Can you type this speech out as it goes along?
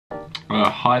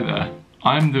Hi there.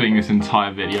 I'm doing this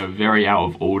entire video very out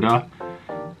of order,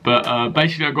 but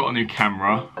basically I got a new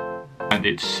camera and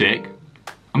it's sick.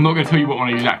 I'm not going to tell you what one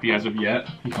exactly as of yet.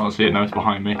 You can't see it now, it's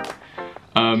behind me.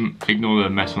 Ignore the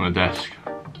mess on the desk.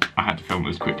 I had to film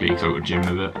this quickly because I got a gym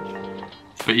with it.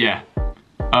 But yeah,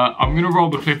 I'm going to roll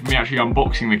the clip of me actually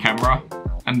unboxing the camera,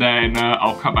 and then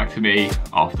I'll cut back to me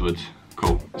afterwards.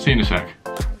 Cool. See you in a sec.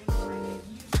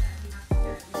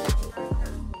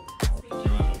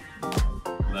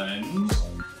 Lens.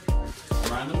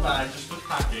 Random bag just for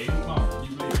packing. Oh, can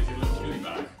you believe it's a little goodie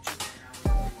bag?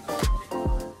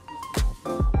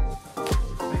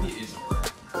 Maybe it is.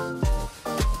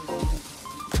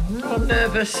 I'm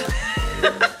nervous. I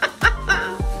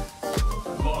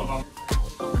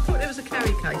thought there was a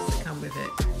carry case that come with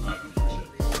it.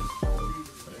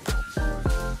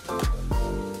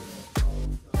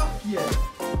 Yeah.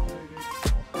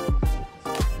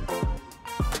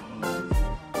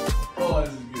 Oh,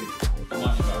 this is good. I'm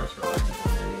not embarrassed for that.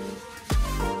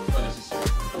 Oh, this is sick.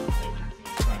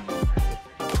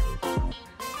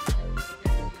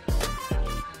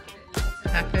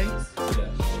 Happy?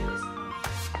 Yes.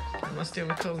 Am I still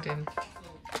recording?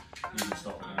 You can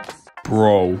stop it now.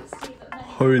 Bro,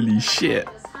 holy shit.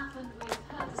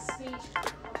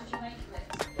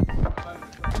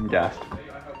 I'm gassed.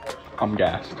 I'm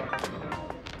gassed.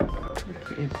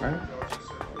 Look at it, bro.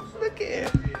 Look at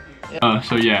it.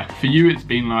 So yeah, for you it's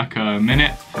been like a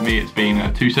minute, for me it's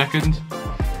been 2 seconds,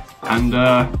 and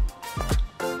I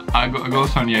got a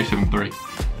Sony A7 III.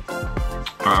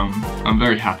 I'm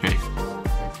very happy.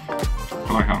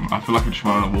 I feel like I just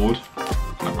won an award.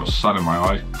 I've got sun in my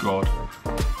eyes, God.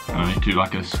 I need to do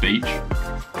like a speech.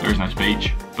 There is no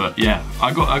speech, but yeah,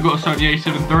 I got a Sony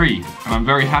A7 III, and I'm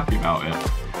very happy about it.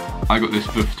 I got this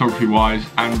for photography wise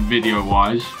and video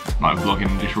wise, like vlogging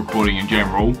and just recording in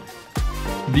general.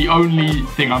 The only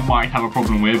thing I might have a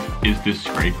problem with is this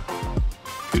screen.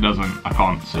 I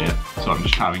can't see it, so I'm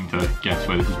just having to guess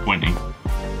where this is pointing.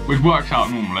 Which works out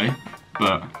normally,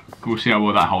 but we'll see how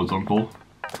well that holds on for.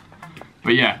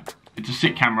 But yeah, it's a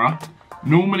sick camera.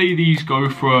 Normally these go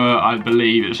for, I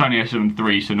believe, it's only A7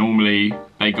 III, so normally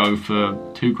they go for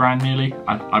 2 grand nearly,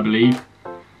 I believe.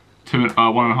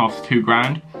 1.5 to 2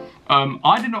 grand.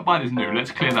 I did not buy this new,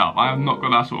 let's clear that up. I have not got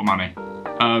that sort of money.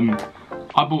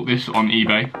 I bought this on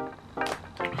eBay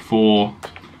for,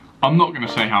 I'm not going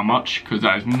to say how much because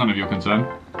that is none of your concern.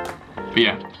 But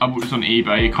yeah, I bought this on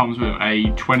eBay. It comes with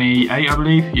a 28, I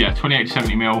believe. Yeah, 28 to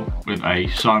 70mm with a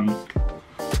sun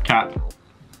cap.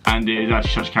 And it is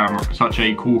actually such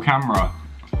a cool camera.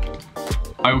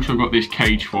 I also got this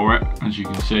cage for it, as you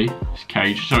can see. This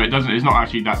cage. So it's not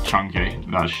actually that chunky.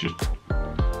 That's just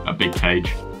a big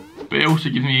cage. But it also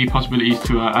gives me possibilities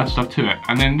to add stuff to it.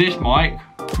 And then this mic,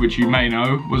 which you may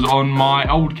know, was on my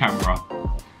old camera.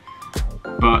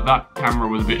 But that camera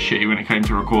was a bit shitty when it came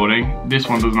to recording. This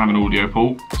one doesn't have an audio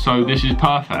port, so this is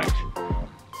perfect.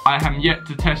 I am yet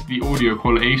to test the audio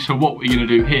quality, so what we're gonna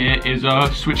do here is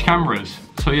switch cameras.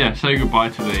 So yeah, say goodbye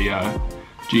to the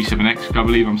G7X, because I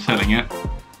believe I'm selling it.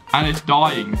 And it's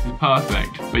dying, this is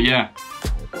perfect. But yeah,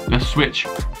 let's switch.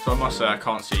 So I must say I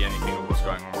can't see anything of what's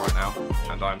going on right now,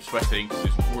 and I'm sweating because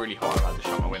it's really hot. I've had to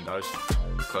shut my windows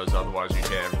because otherwise you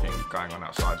hear everything going on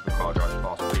outside if the car drives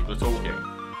past and people are talking.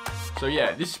 So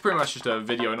yeah, this is pretty much just a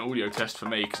video and audio test for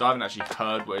me because I haven't actually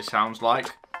heard what it sounds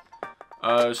like.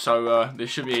 So this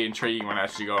should be intriguing when I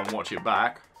actually go and watch it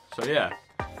back. So yeah,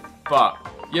 but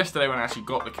yesterday when I actually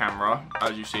got the camera,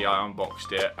 as you see I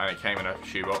unboxed it and it came in a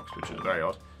shoebox, which was very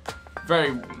odd.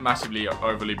 Very massively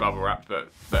overly bubble wrapped,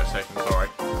 but better safe than sorry.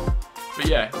 But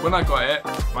yeah, when I got it,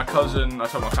 I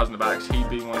told my cousin about it because he'd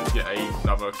been wanting to get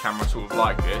another camera sort of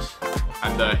like this.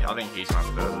 And I think he's going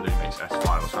for the Lumix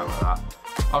S5 or something like that.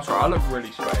 I'm sorry, I look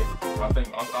really sweaty. I think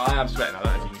I am sweating, I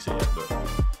don't know if you can see it, but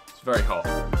it's very hot.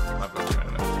 I've got 2 in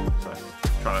a minute, so I'm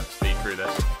trying to speed through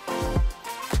this.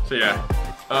 So yeah.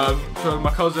 So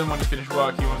my cousin, when he finished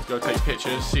work, he wanted to go take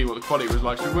pictures, see what the quality was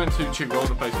like. So we went to Chigwell,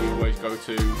 the place we always go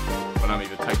to when I'm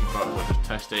either taking photos or just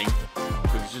testing,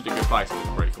 because it's just a good place. It's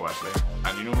pretty cool actually,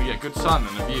 and you normally get good sun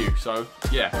and a view. So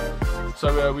yeah,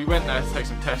 so we went there to take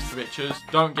some test pictures.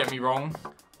 Don't get me wrong,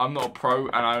 I'm not a pro,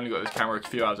 and I only got this camera a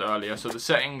few hours earlier, so the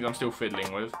settings I'm still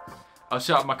fiddling with. I've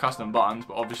set up my custom buttons,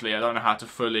 but obviously I don't know how to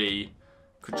fully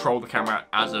control the camera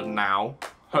as of now.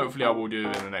 Hopefully I will do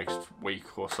it in the next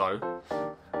week or so.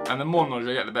 And the more knowledge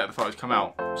I get, the better the photos come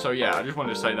out. So yeah, I just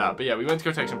wanted to say that. But yeah, we went to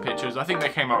go take some pictures. I think they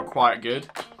came out quite good.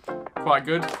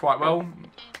 Quite well.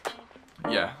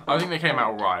 Yeah, I think they came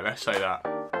out alright, let's say that.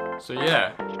 So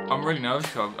yeah, I'm really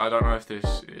nervous. I don't know if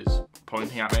this is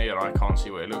pointing at me and I can't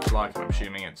see what it looks like. I'm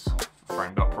assuming it's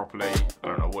framed up properly. I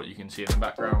don't know what you can see in the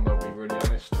background, I'll be really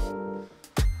honest.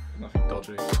 Nothing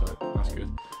dodgy, so that's good.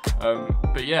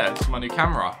 But yeah, it's my new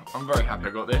camera. I'm very happy I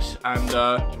got this, and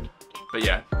but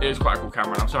yeah, it is quite a cool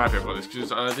camera, and I'm so happy I got this because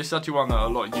this is actually one that a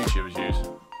lot of YouTubers use.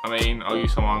 I mean, I'll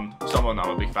use someone that I'm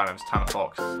a big fan of is Tanner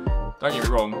Fox. Don't get me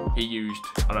wrong, he used,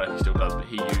 I don't know if he still does, but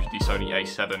he used the Sony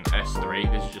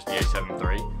A7S3. This is just the A7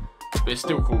 III. But it's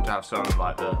still cool to have something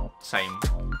like the same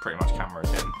pretty much camera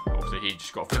as him. Obviously he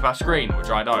just got a flip out screen, which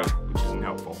I don't, which isn't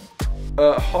helpful.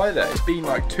 Hi there, it's been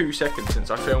like 2 seconds since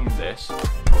I filmed this,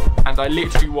 and I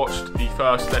literally watched the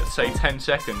first, let's say 10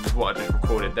 seconds of what I just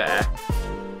recorded there.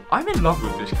 I'm in love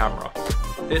with this camera.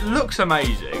 It looks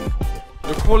amazing,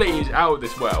 the quality is out of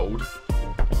this world,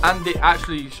 and it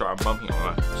actually, sorry I'm bumping it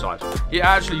on my side, it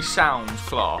actually sounds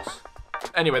class.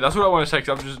 Anyway, that's what I want to say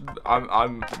because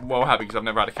I'm well happy because I've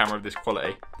never had a camera of this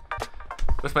quality.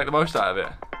 Let's make the most out of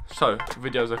it. So,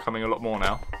 videos are coming a lot more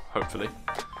now, hopefully.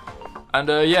 And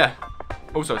yeah,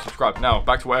 also subscribe. Now,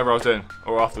 back to whatever I was doing,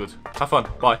 or afterwards. Have fun,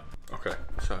 bye. Okay,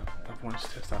 so I wanted to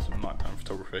test out some nighttime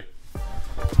photography.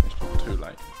 It's not too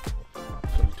late.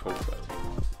 It's only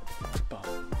 12:30. But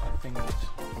I think it's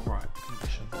alright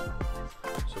conditions.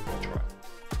 So we're gonna try it.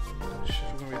 It's just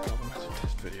gonna be another massive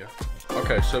test video.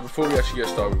 Okay, so before we actually get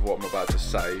started with what I'm about to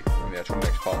say in the actual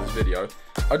next part of this video,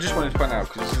 I just wanted to point out,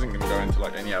 because this isn't going to go into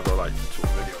like any other like sort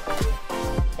of video.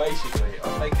 Basically,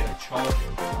 I'm making a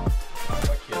charging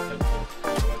like here, the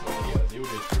audio is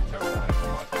pretty terrible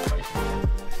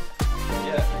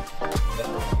yeah, that's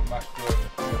what I'm MacBook.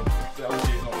 The LG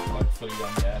is not like fully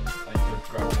done yet. I need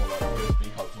to grab more like USB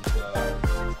hubs and stuff like that.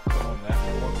 Put on there.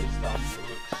 Once it's done, it'll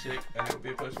look sick, and it'll be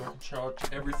a place where I can charge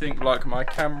everything like my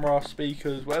camera,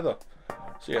 speakers, weather.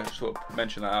 So yeah, just sort of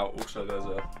mention that out. Also, there's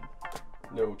a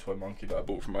little toy monkey that I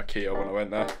bought from IKEA when I went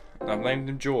there, and I've named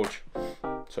him George.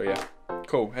 So yeah,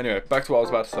 cool. Anyway, back to what I was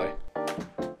about to say.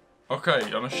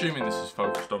 Okay, I'm assuming this is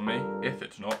focused on me. If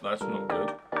it's not, that's not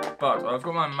good. But I've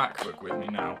got my MacBook with me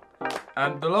now,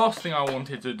 and the last thing I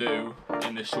wanted to do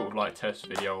in this sort of like test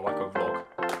video, like a vlog,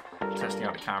 testing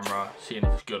out the camera, seeing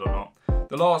if it's good or not.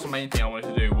 The last main thing I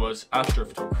wanted to do was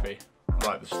astrophotography,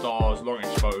 like the stars, long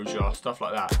exposure, stuff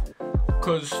like that.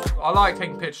 Because I like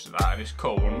taking pictures of that and it's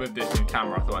cool, and with this new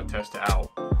camera I thought I'd test it out.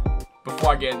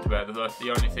 Before I get into it,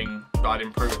 the only thing that I'd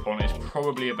improve upon is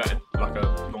probably a better, like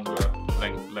a longer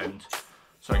length lens,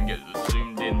 so I can get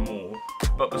zoomed in more.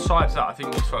 But besides that, I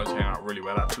think these photos came out really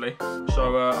well actually.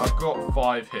 So I've got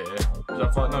 5 here, is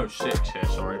that 5? No, 6 here,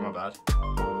 sorry, my bad.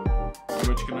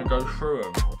 We're just going to go through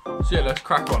them. So yeah, let's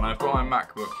crack on. I've got my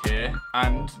MacBook here,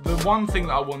 and the one thing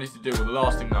that I wanted to do, or the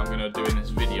last thing that I'm going to do in this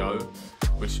video,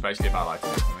 which is basically about like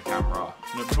testing the camera,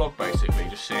 and a vlog basically,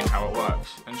 just seeing how it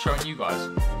works, and showing you guys.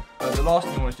 The last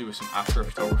thing I wanted to do was some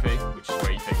astrophotography, which is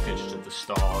where you take pictures of the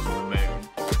stars and the moon.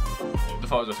 The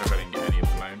photos I took, I didn't get any of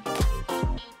the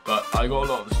moon, but I got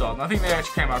a lot of the stars, and I think they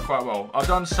actually came out quite well. I've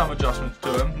done some adjustments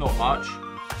to them, not much,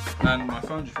 and my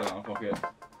phone just fell out of my pocket.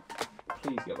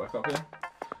 Please get back up here.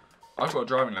 I've got a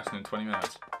driving lesson in 20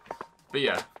 minutes. But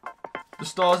yeah, the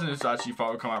stars in this actually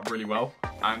photo come out really well,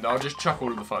 and I'll just chuck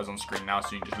all of the photos on screen now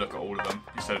so you can just look at all of them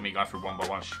instead of me going through one by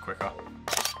one, it's just quicker.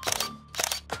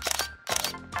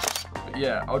 But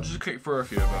yeah, I'll just click through a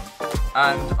few of them.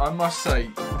 And I must say,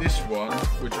 this one,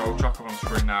 which I'll chuck up on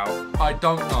screen now, I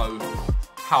don't know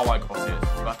how I got it,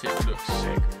 but it looks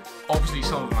sick. Obviously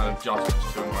some of them had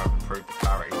adjustments to them where I've improved the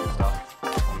clarity and stuff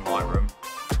on Lightroom.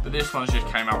 But this one just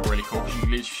came out really cool because you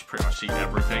literally pretty much see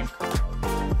everything.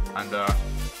 And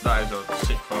that is a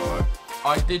sick photo.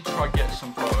 I did try to get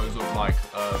some photos of like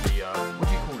what do you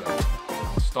call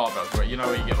it? Star bells, where you know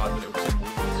where you get like the little symbols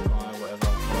in the sky or whatever,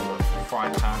 or the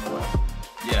frying pan or whatever.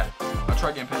 Yeah, I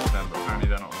tried getting pictures of them, but apparently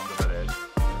they're not on the bed edge.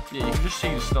 Yeah, you can just see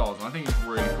the stars, and I think it's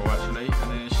really cool actually.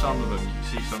 And then in some of them you can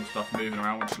see some stuff moving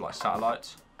around, which is like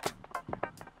satellites.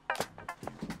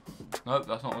 Nope,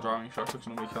 that's not the driving instructor, because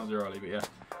normally comes here early, but yeah.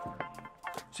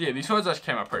 So yeah, these photos actually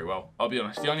came out pretty well, I'll be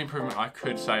honest. The only improvement I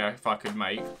could say if I could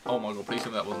make, oh my god, please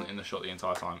tell me that wasn't in the shot the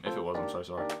entire time. If it was, I'm so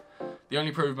sorry. The only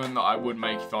improvement that I would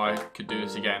make if I could do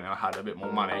this again and I had a bit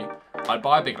more money, I'd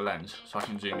buy a bigger lens so I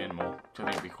can zoom in more, which I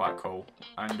think would be quite cool.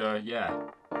 And yeah.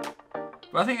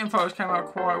 But I think the photos came out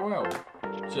quite well.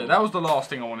 So yeah, that was the last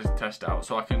thing I wanted to test out,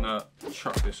 so I can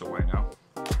chuck this away now.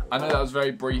 I know that was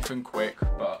very brief and quick,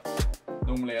 but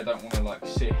normally I don't want to like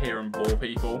sit here and bore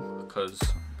people, because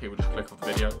people just click off the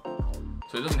video.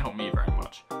 So it doesn't help me very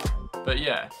much. But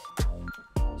yeah.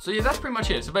 So yeah, that's pretty much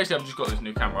it. So basically I've just got this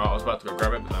new camera. I was about to go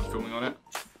grab it, but I'm filming on it.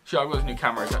 So yeah, I've got this new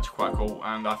camera, it's actually quite cool,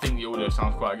 and I think the audio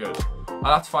sounds quite good.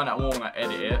 I'll have to find out more when I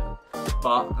edit it,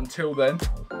 but until then,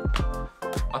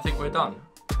 I think we're done.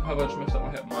 Have I just messed up my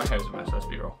hair? My hair's a mess, let's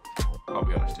be real. I'll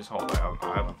be honest, it's hot though.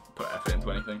 I haven't put effort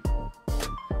into anything.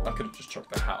 I could have just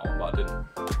chucked the hat on, but I didn't.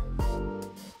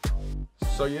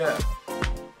 So yeah,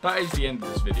 that is the end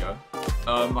of this video.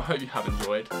 I hope you have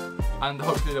enjoyed, and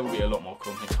hopefully there will be a lot more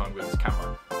content coming with this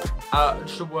camera.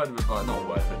 Just a word of advice, not a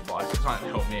word of advice, it's something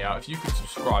to help me out. If you could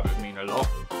subscribe, it would mean a lot.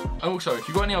 And also, if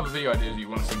you've got any other video ideas that you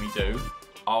want to see me do,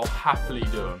 I'll happily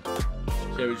do them.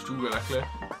 So just do that clear.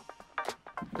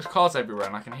 There's cars everywhere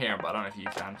and I can hear them, but I don't know if you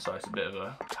can, so it's a bit of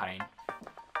a pain.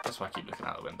 That's why I keep looking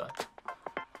out the window.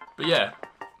 But yeah,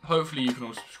 hopefully you can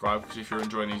all subscribe, because if you're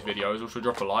enjoying these videos, also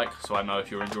drop a like so I know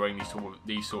if you're enjoying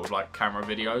these sort of like camera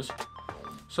videos.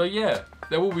 So yeah,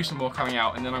 there will be some more coming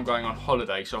out, and then I'm going on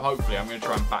holiday, so hopefully I'm going to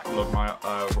try and backlog my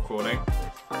recording,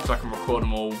 so I can record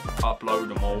them all, upload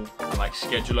them all, and like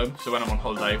schedule them, so when I'm on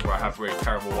holiday where I have really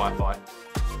terrible Wi-Fi,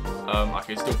 I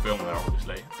can still film there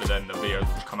obviously, but then the videos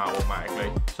will just come out automatically.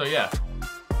 So yeah,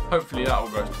 hopefully that all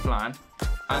goes to plan,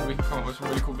 and we can come up with some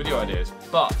really cool video ideas.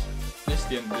 But this is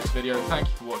the end of this video. Thank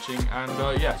you for watching,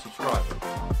 and yeah, subscribe.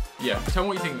 Yeah, tell me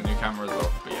what you think of the new camera as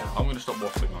well. But yeah, I'm going to stop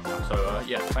waffling on now. So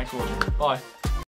yeah, thanks for watching. Bye.